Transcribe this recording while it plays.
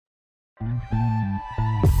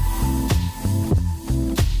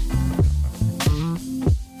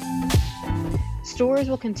Stores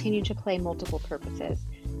will continue to play multiple purposes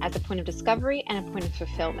as a point of discovery and a point of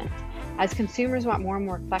fulfillment. As consumers want more and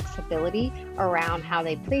more flexibility around how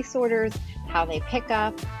they place orders, how they pick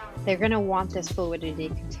up, they're going to want this fluidity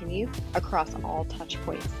to continue across all touch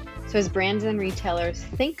points. So as brands and retailers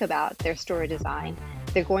think about their store design,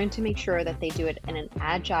 they're going to make sure that they do it in an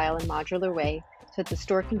agile and modular way so that the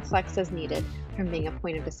store can flex as needed from being a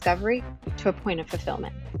point of discovery to a point of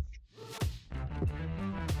fulfillment.